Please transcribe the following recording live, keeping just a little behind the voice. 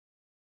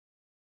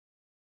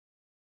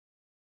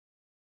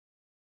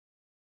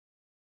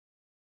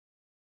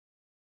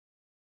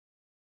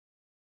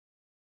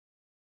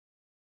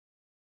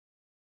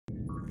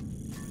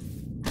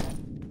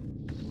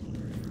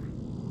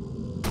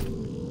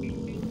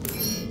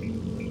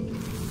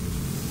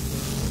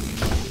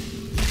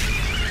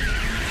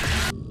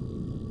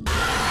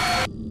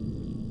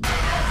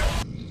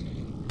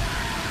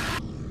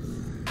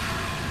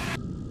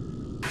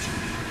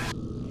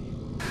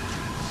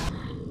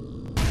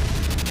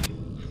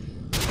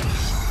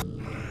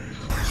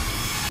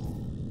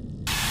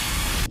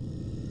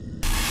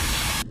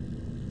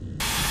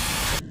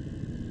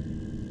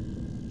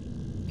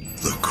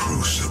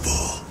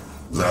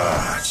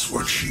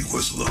That's what she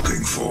was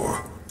looking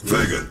for.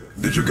 Vega,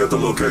 did you get the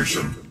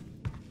location?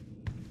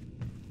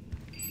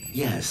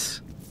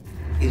 Yes.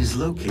 It is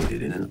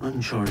located in an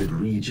uncharted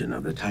region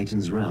of the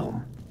Titan's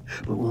realm,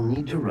 but we'll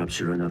need to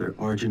rupture another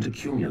Argent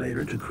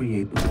accumulator to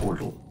create the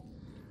portal.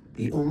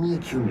 The only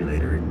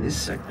accumulator in this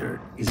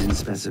sector is in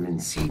specimen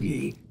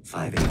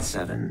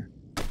CD-587.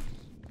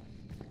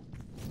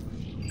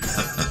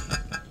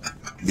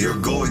 You're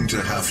going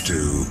to have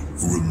to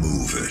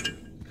remove it.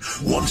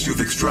 Once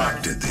you've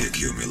extracted the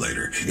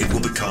accumulator, it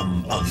will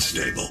become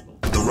unstable.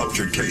 The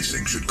ruptured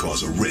casing should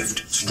cause a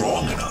rift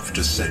strong enough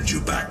to send you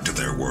back to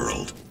their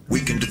world. We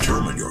can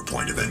determine your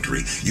point of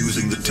entry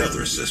using the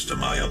tether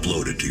system I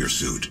uploaded to your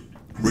suit.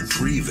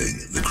 Retrieving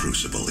the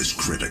crucible is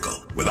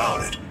critical.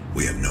 Without it,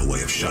 we have no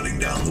way of shutting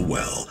down the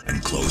well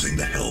and closing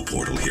the hell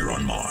portal here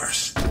on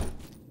Mars.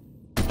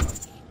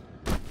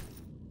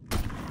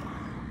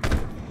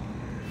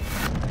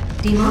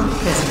 Demonic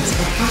presence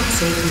at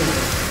unsafe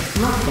level.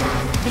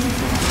 Lockdown in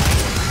effect.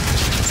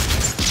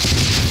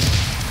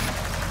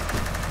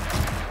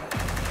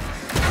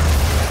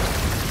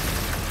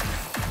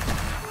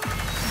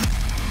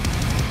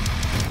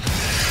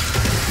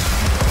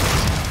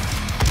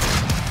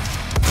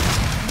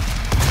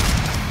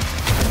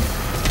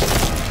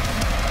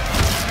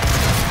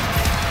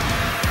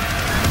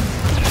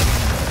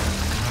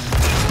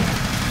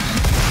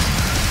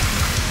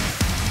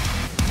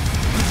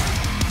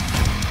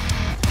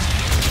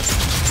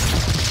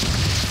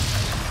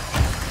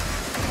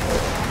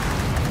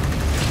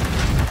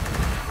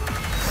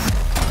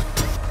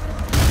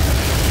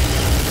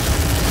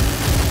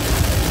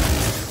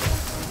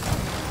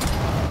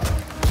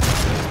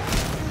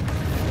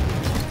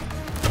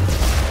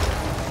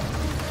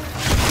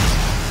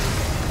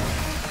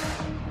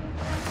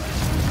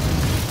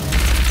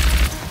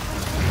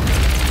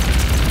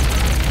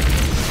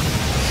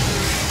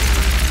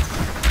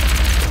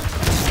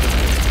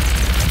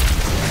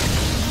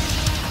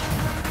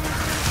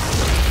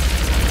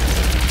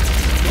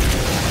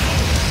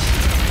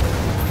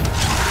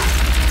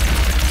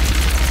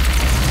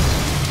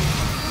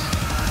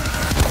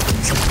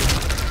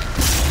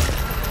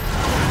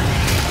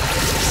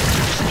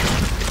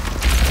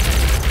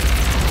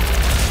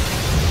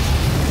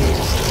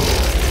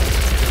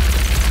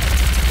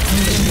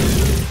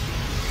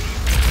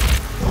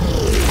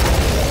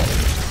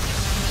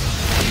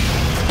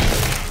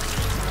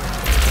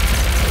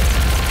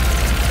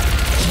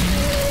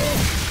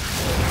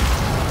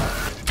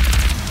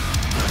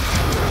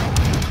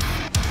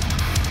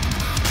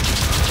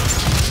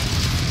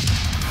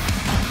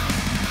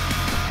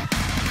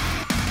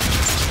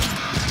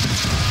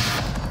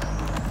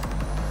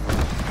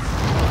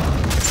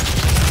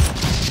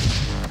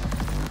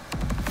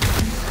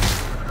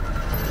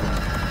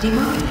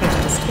 Demonic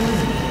presence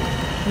eliminated.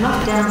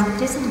 Lockdown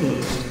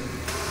disengaged.